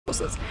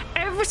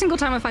every single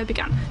time a fight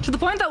began, to the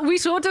point that we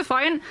saw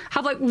Defiant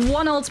have like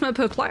one ultimate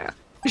per player.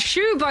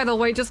 Shu, by the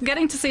way, just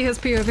getting to see his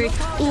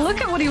POV.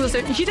 Look at what he was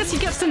doing. He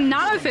gets to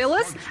nano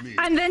Fearless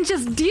and then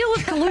just deal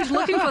with Coluge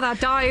looking for that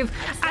dive.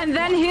 And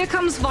then here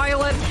comes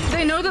Violet.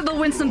 They know that the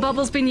Winston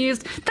bubble's been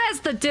used.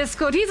 There's the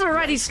Discord. He's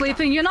already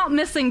sleeping. You're not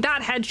missing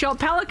that headshot.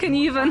 Pelican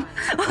even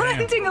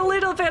lending a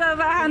little bit of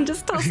a hand,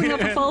 just tossing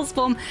up a false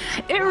bomb.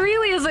 It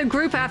really is a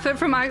group effort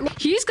from Outlaws.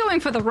 He's going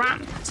for the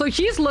ramp. So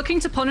he's looking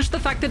to punish the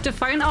fact that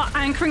Defiant are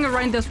anchoring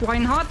around this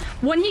Reinhardt.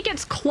 When he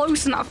gets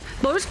close enough,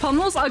 those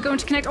pummels are going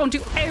to connect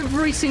onto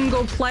every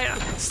single player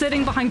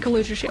sitting behind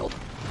Coluge's shield.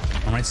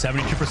 All right,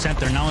 72%.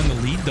 They're now in the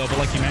lead, though. But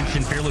like you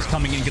mentioned, Fearless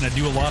coming in, going to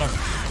do a lot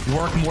of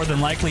work more than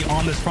likely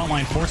on this front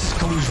line. Forces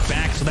Coluge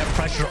back, so that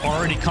pressure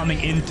already coming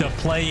into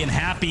play. And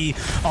Happy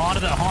onto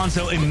the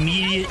Hanzo,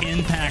 immediate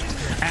impact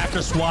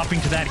after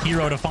swapping to that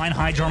hero to find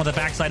Hydron on the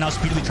backside. Now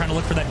Speedily trying to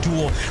look for that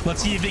duel.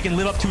 Let's see if he can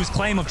live up to his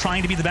claim of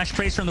trying to be the best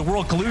tracer in the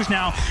world. Coluge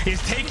now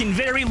is taken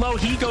very low.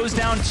 He goes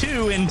down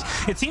too, and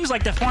it seems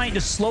like Defiant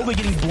is slowly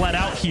getting bled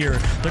out here.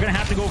 They're going to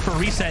have to go for a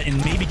reset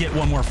and maybe get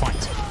one more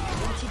fight.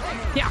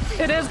 Yeah,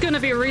 it is going to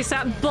be a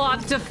reset,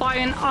 but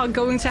Defiant are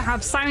going to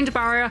have sound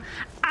barrier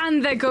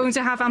and they're going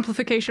to have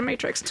amplification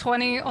matrix.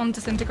 20 on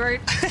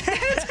disintegrate.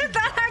 Did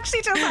that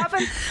actually just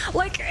happen?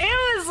 Like,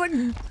 it was like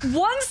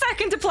 1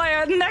 second to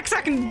player, next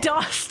second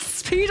dust.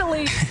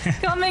 Speedily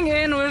coming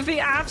in with the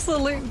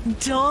absolute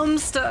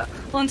dumpster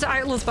onto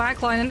Outlaws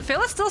backline. And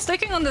Fearless still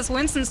sticking on this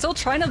Winston, still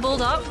trying to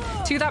build up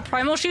to that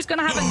primal. She's going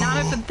to have a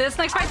nano for this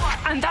next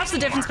fight, and that's the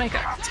difference maker.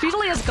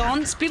 Speedily is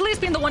gone. Speedily has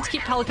been the one to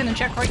keep Pelican in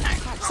check right now.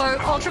 So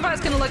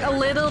UltraViolet's going to look a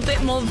little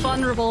bit more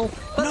vulnerable.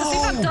 But the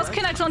CPAP does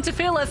connect onto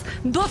Fearless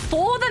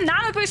before the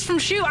nano boost from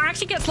Shu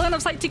actually gets line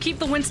of sight to keep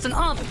the Winston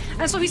up.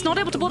 And so he's not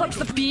able to build up to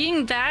the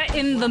being there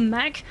in the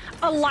mech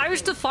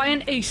allows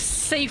Defiant a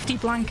safety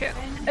blanket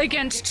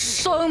against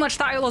so much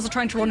that Outlaws are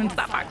trying to run into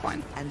that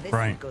backline.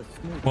 Right.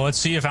 Well, let's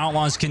see if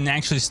Outlaws can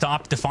actually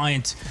stop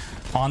Defiant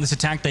on this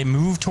attack. They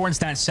move towards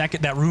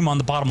that room on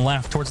the bottom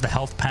left, towards the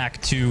health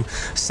pack to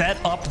set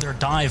up their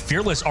dive.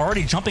 Fearless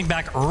already jumping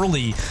back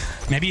early,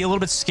 maybe a little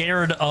bit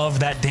scared of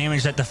that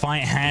damage that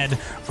Defiant had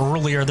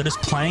earlier. They're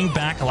just playing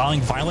back,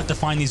 allowing Violet to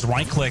find these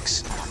right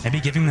clicks, maybe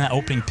giving them that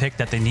opening pick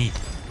that they need.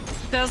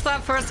 There's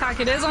that first hack.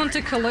 It is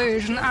onto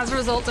Coluge, and as a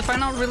result, if I'm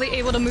not really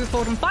able to move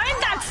forward and find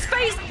that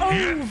space,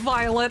 oh,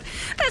 Violet.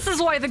 This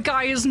is why the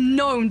guy is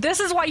known. This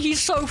is why he's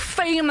so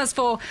famous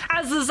for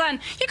as the Zen.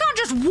 You can't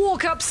just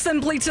walk up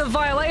simply to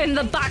Violet in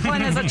the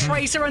backline as a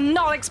tracer and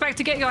not expect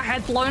to get your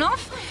head blown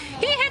off.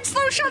 He hits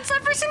those shots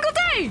every single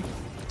day.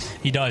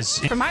 He does.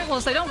 From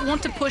Outlaws, they don't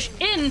want to push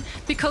in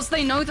because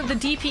they know that the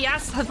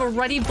DPS have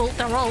already built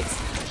their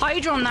ults.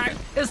 Hydron now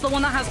is the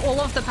one that has all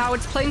of the power.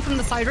 It's playing from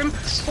the side room,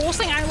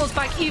 forcing Outlaws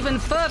back even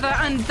further,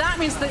 and that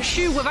means that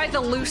Shu, without the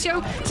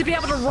Lucio, to be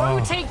able to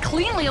rotate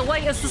cleanly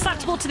away, is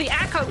susceptible to the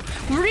Echo.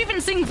 We're even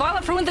seeing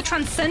Violet throw in the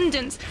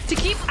Transcendence to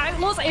keep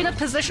Outlaws in a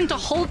position to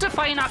hold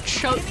Defiant at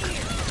choke.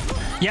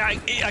 Yeah,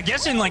 I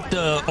guess in like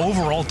the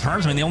overall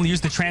terms, I mean, they only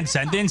used the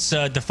Transcendence.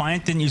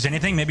 Defiant didn't use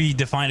anything. Maybe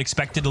Defiant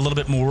expected a little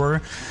bit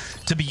more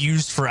to be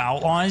used for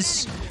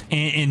Outlaws.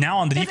 And now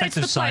on the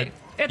defensive side...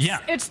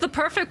 It's the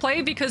perfect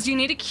play because you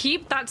need to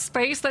keep that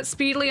space that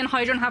Speedily and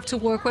Hydron have to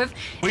work with.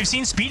 We've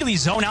seen Speedily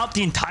zone out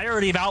the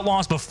entirety of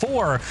Outlaws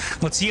before.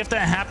 Let's see if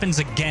that happens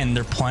again.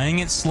 They're playing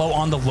it slow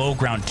on the low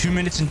ground. 2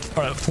 minutes and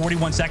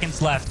 41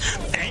 seconds left.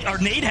 Our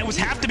nade was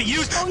have to be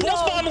used.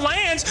 Pulse bomb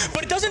lands,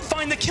 but it doesn't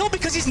find the kill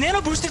because he's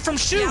nano boosted from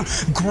Shu. Yeah.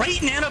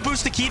 Great nano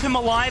boost to keep him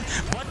alive,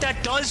 but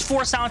that does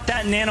force out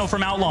that nano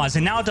from Outlaws.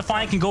 And now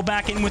Defiant can go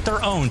back in with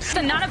their own.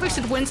 The nano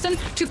boosted Winston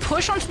to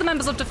push onto the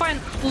members of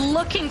Defiant,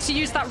 looking to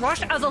use that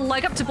rush as a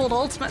leg up to build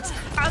ultimates.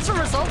 As a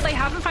result, they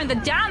haven't found the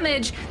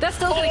damage. They're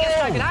still going to get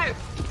tagged out.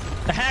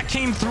 The hack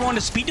came through onto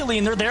Speedily,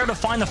 and they're there to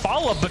find the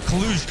follow-up, but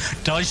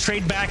Coluge does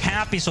trade back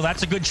Happy, so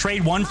that's a good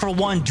trade, 1 for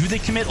 1. Do they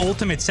commit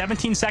ultimate?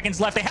 17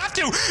 seconds left. They have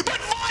to, but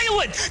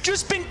Violet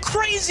just been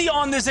crazy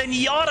on this, and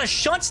Yada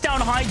shuts down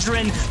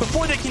Hydron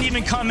before they can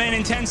even come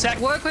in 10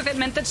 seconds. Work with it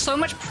meant that so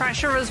much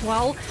pressure as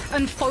well,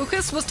 and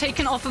focus was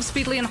taken off of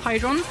Speedily and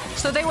Hydron,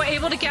 so they were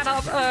able to get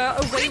up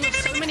away with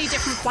so many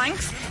different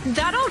flanks.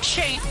 That all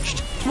changed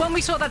when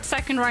we saw that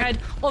second round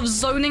of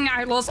zoning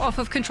Outlaws off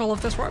of control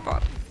of this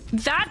robot.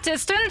 That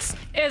distance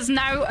is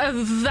now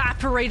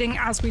evaporating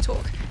as we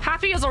talk.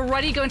 Happy is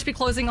already going to be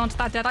closing onto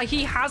that Deadeye.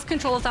 He has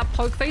control of that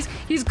poke phase.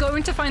 He's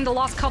going to find the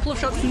last couple of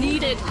shots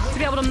needed to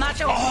be able to match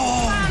up.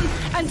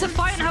 And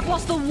Defiant have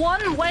lost the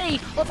one way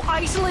of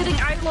isolating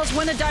Outlaws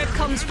when a dive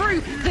comes through.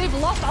 They've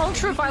lost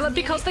UltraViolet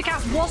because the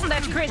cast wasn't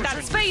there to create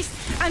that space.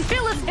 And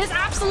Fearless is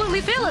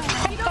absolutely fearless.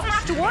 He don't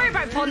have to worry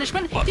about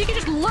punishment. You can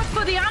just look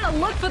for the Ana,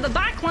 look for the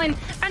backline,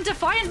 and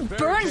Defiant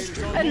burns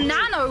a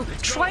nano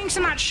trying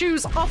to match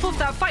Shu's off of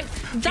that fight.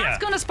 That's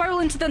going to spiral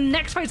into the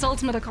next fight's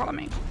ultimate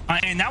economy.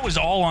 And that was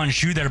all on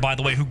Shu there, by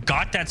the way, who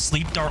got that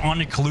sleep dart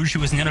onto Coluge, who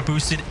was nano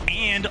boosted,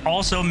 and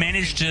also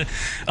managed to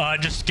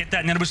just get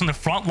that nano boost on the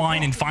front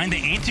line and find the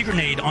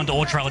anti-grenade onto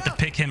UltraViolet to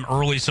pick him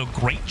early. So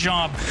great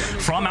job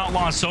from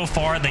Outlaws so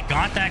far. They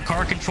got that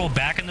car control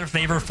back in their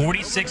favor,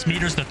 46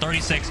 meters to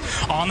 36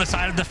 on the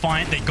side of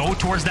Defiant. They go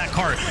towards that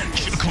car.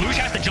 Coluge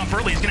has to jump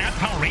early. He's going to have to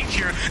power range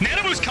here.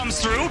 Nano boost comes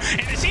through,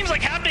 and it seems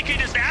like Haptic can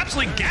just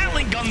absolutely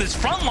Gatling gun this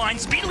front line.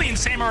 Speedily and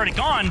Sam are already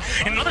gone,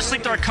 and another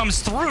sleep dart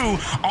comes through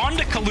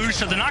onto Coluge,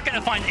 so they're not going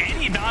to find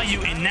any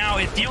value. And now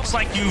it feels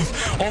like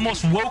you've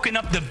almost woken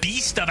up the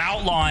beast of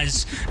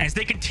Outlaws as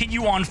they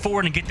continue on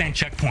forward and get that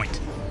checkpoint.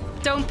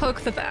 Don't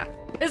poke the bear.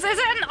 Is it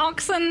an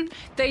oxen?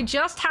 They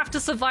just have to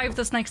survive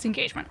this next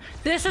engagement.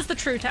 This is the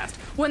true test.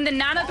 When the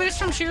nano boost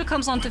from Shu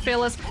comes onto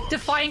Fearless,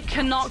 Defiant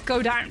cannot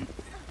go down.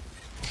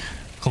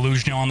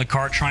 Coluge now on the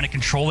cart trying to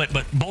control it,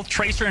 but both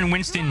Tracer and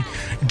Winston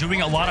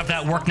doing a lot of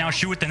that work now.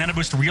 Shu with the nano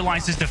boost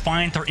realizes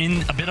Defiant are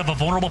in a bit of a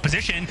vulnerable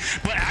position,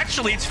 but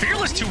actually it's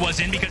Fearless who was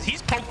in because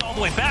he's poked all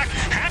the way back.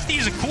 Has to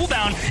use a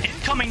cooldown.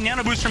 Incoming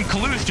nano boost from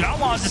Coluge. Do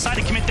Outlaws decide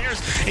to commit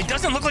theirs? It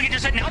doesn't look like it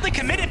just said now they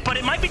committed, but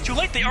it might be too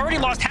late. They already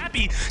lost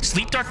Happy.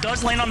 Sleep Dart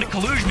does land on the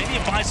Coluge. Maybe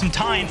it buys some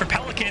time for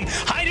Pelican.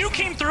 High Noon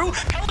came through.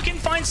 Pelican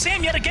finds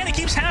Sam yet again. It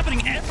keeps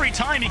happening every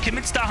time he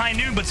commits to High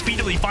Noon, but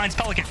Speedily finds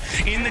Pelican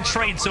in the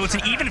trade. So it's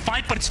an even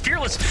fight, but it's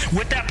Fearless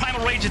with that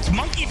Primal Rage. It's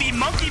Monkey v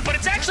Monkey, but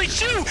it's actually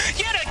Shu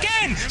yet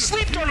again.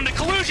 Sleep Dart on the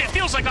Coluge. It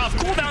feels like off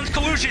cooldowns.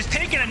 Coluge is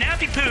taking a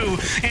nappy poo,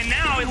 and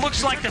now it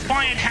looks like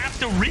Defiant have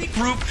to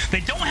regroup.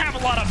 They don't have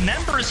a lot of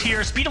members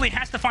here. Speedily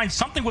has to find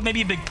something with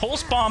maybe a big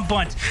pulse bomb,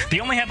 but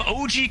they only have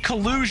Ojee,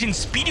 Coluge, and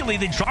Speedily.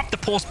 They drop the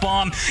pulse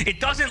bomb. It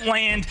doesn't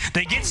land.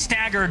 They get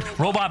staggered.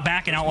 Robot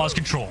back in Outlaws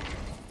control.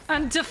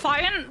 And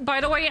Defiant,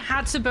 by the way,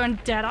 had to burn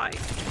Deadeye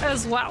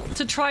as well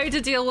to try to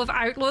deal with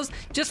Outlaws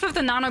just with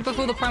the nano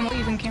before the Primal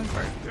even came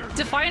through.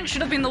 Defiant should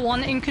have been the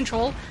one in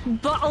control,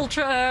 but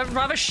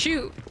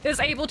Shu is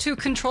able to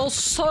control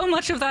so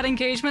much of that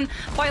engagement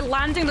by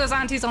landing those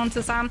antis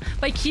onto Sam,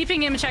 by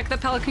keeping him in check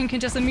that Pelican can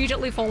just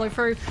immediately follow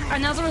through.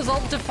 And as a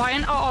result,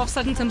 Defiant are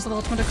offset in terms of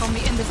ultimate economy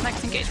in this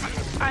next engagement.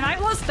 And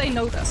Outlaws, they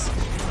know this.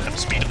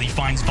 Speedily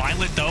finds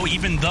Violet, though,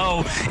 even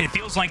though it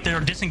feels like they're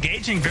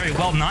disengaging very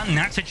well. Not in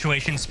that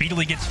situation.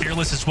 Speedily gets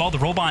Fearless as well. The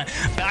robot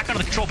back under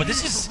the control. But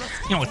this is,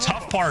 you know, a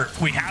tough part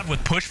we have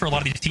with push for a lot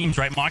of these teams,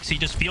 right? Moxie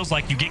just feels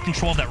like you get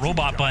control of that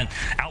robot, but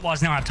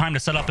Outlaws now have time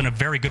to set up in a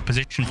very good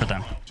position for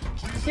them.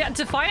 Yeah,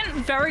 Defiant,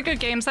 very good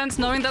game sense,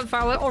 knowing that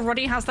Violet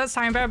already has that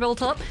Sound Barrier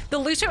built up. The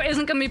Lucio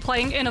isn't going to be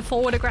playing in a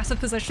forward aggressive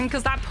position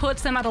because that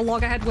puts him at a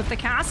loggerhead with the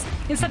cast.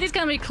 Instead, he's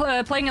going to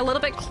be playing a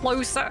little bit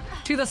closer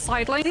to the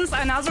side lanes,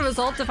 and as a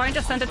result, Defiant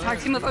just sent a tag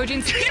team of Ojee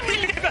and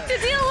Speedily to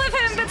deal with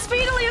him, but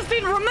Speedily has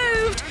been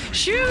removed.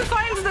 Shu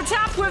finds the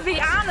tap with the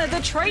Ana.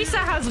 The Tracer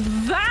has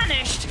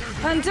vanished,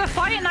 and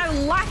Defiant now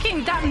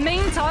lacking that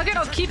main target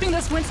of keeping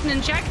this Winston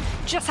in check.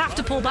 Just have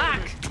to pull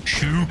back.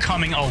 Shu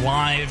coming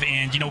alive,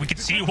 and you know, we could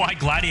see why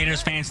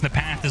Gladiators fans in the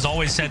past has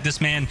always said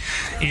this man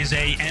is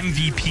a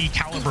MVP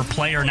caliber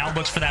player. Now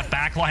looks for that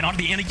backline onto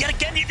the end. Yet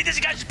again, this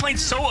guy's just playing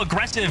so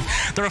aggressive.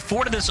 They're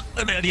afforded this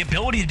the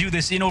ability to do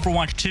this in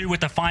Overwatch 2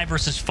 with the 5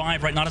 versus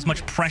 5, right? Not as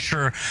much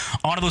pressure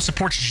onto those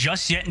supports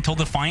just yet until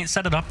Defiant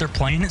set it up. They're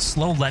playing it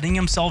slow, letting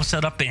themselves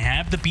set up. They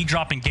have the B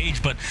drop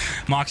engaged, but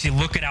Moxie,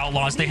 look at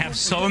Outlaws. They have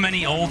so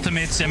many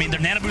ultimates. I mean, their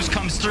nano boost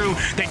comes through.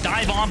 They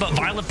dive on, but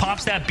Violet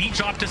pops that B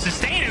drop to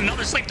sustain, and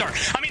another sleep dart.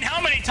 I mean,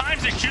 how many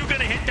times is Shu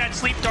gonna hit that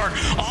sleep dart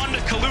on the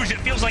Coluge? It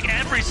feels like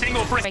every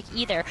single break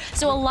either.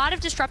 So a lot of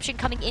disruption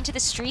coming into the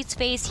street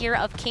space here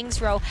of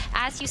Kings Row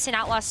as Houston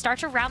Outlaws start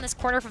to round this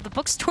corner from the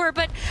bookstore.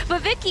 But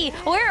Vicky,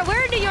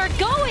 where in New York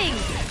going?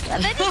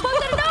 They just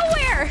popped out of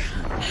nowhere.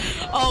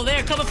 Oh,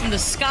 they're coming from the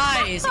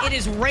skies. It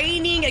is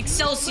raining.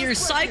 Excelsior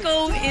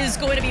Seicoe is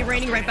going to be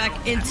raining right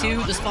back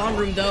into the spawn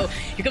room, though.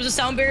 Here comes a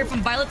sound barrier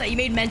from Violet that you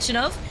made mention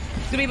of.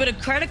 Gonna be able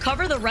to try to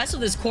cover the rest of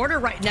this corner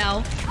right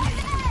now.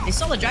 They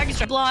saw the Dragon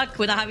Strike block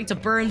without having to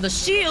burn the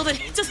shield, and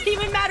it doesn't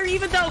even matter,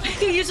 even though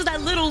he uses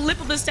that little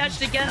lip of the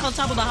statue to get on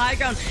top of the high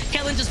ground.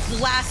 Kellan just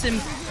blasts him.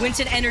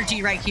 Winston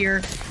energy right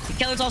here.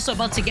 Kellan's also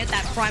about to get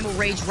that Primal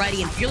Rage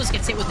ready, and Fearless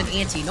gets hit with an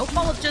anti. No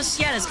follow-up just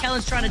yet as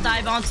Kellan's trying to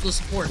dive onto the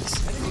supports.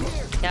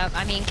 Yep,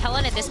 I mean,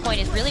 Kellan at this point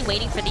is really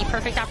waiting for the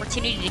perfect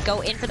opportunity to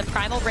go in for the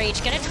Primal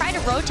Rage. Gonna try to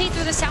rotate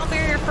through the sound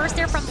barrier first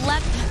there from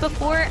left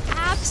before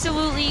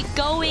absolutely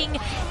going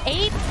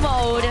ape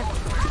mode.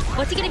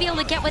 What's he going to be able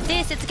to get with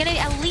this? It's going to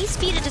at least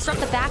be to disrupt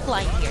the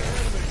backline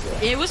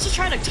here. It was to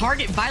try to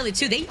target Violet,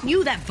 too. They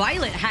knew that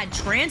Violet had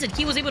trans, and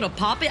he was able to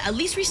pop it, at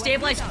least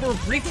restabilize for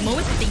a brief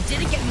moment, but they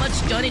didn't get much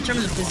done in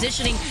terms of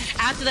positioning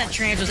after that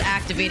trans was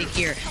activated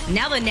here.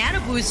 Now the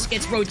Nano Boost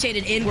gets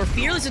rotated in, where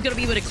Fearless is going to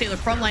be able to clear the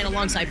front line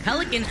alongside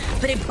Pelican,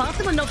 but it bought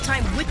them enough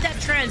time with that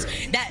trans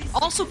that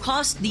also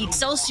cost the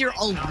Excelsior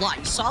a lot.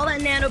 You saw that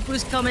Nano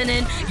Boost coming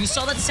in. You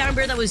saw that sound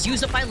barrier that was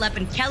used up by Lep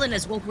and Kellan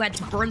as well, who had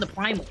to burn the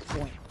Primal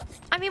point.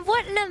 I mean,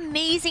 what an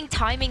amazing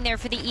timing there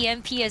for the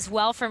EMP as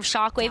well from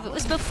SHockWave. It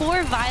was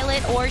before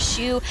Violet or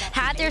Shu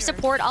had their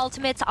support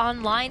ultimates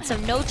online, so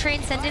no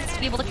Transcendence to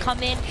be able to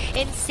come in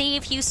and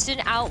save Houston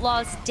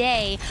Outlaws'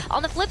 day.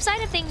 On the flip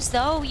side of things,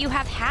 though, you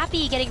have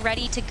Happy getting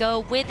ready to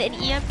go with an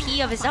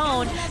EMP of his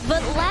own,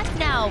 but Left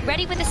now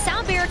ready with the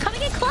sound barrier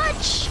coming in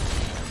clutch.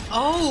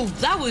 Oh,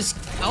 that was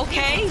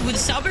okay. With the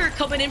sound barrier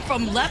coming in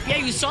from Left, yeah,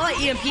 you saw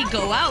that EMP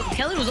go out.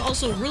 Kellan was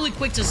also really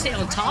quick to stay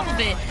on top of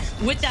it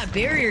with that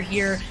barrier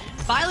here.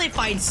 Violet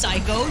finds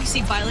Seicoe. You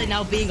see Violet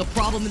now being a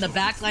problem in the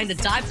backline. The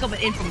dive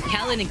coming in from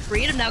Kellan, and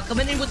Creative now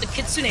coming in with the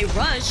Kitsune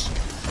rush.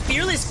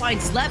 Fearless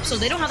finds Lep, so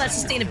they don't have that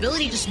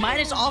sustainability, just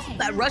minus off of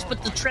that rush,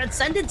 but the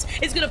Transcendence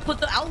is going to put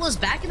the Outlaws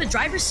back in the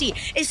driver's seat,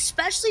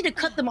 especially to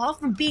cut them off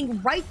from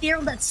being right there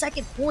on that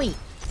second point.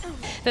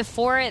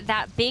 Before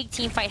that big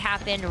team fight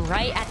happened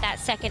right at that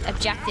second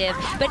objective.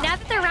 But now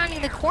that they're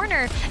rounding the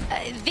corner,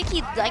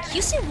 Vicky, like,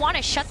 Houston want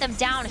to shut them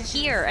down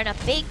here, and a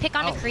big pick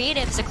on the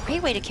Creative is a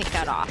great way to kick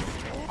that off.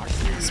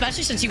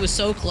 Especially since he was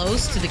so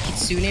close to the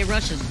Kitsune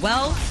rush as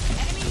well.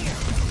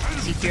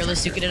 See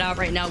Fearless duking it out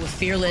right now with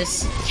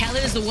Fearless.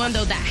 Kellan is the one,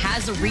 though, that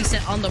has a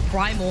reset on the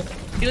Primal.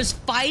 He was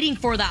fighting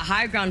for that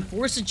high ground,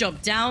 forced to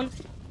jump down.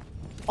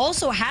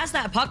 Also has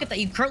that pocket that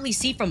you currently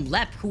see from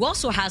Lep, who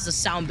also has a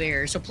sound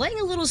barrier. So playing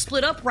a little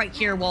split up right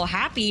here, while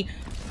Happy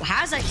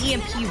has that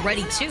EMP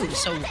ready too.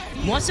 So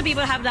wants to be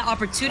able to have that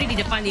opportunity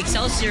to find the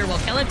Excelsior while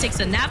Kellan takes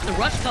a nap. The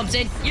rush comes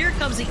in. Here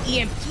comes the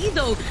EMP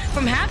though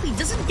from Happy.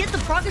 Doesn't get the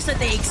progress that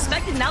they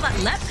expected now that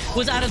Lep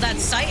was out of that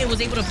sight and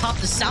was able to pop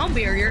the sound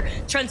barrier.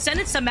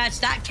 Transcendence to match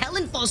that.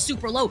 Kellan falls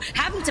super low,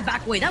 having to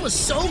back away. That was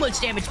so much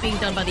damage being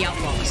done by the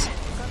Outlaws.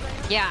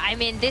 Yeah, I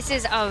mean, this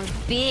is a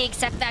big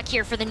setback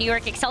here for the New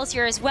York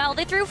Excelsior as well.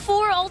 They threw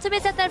 4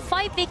 ultimates at that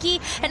fight,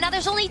 Vicky, and now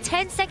there's only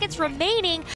 10 seconds remaining.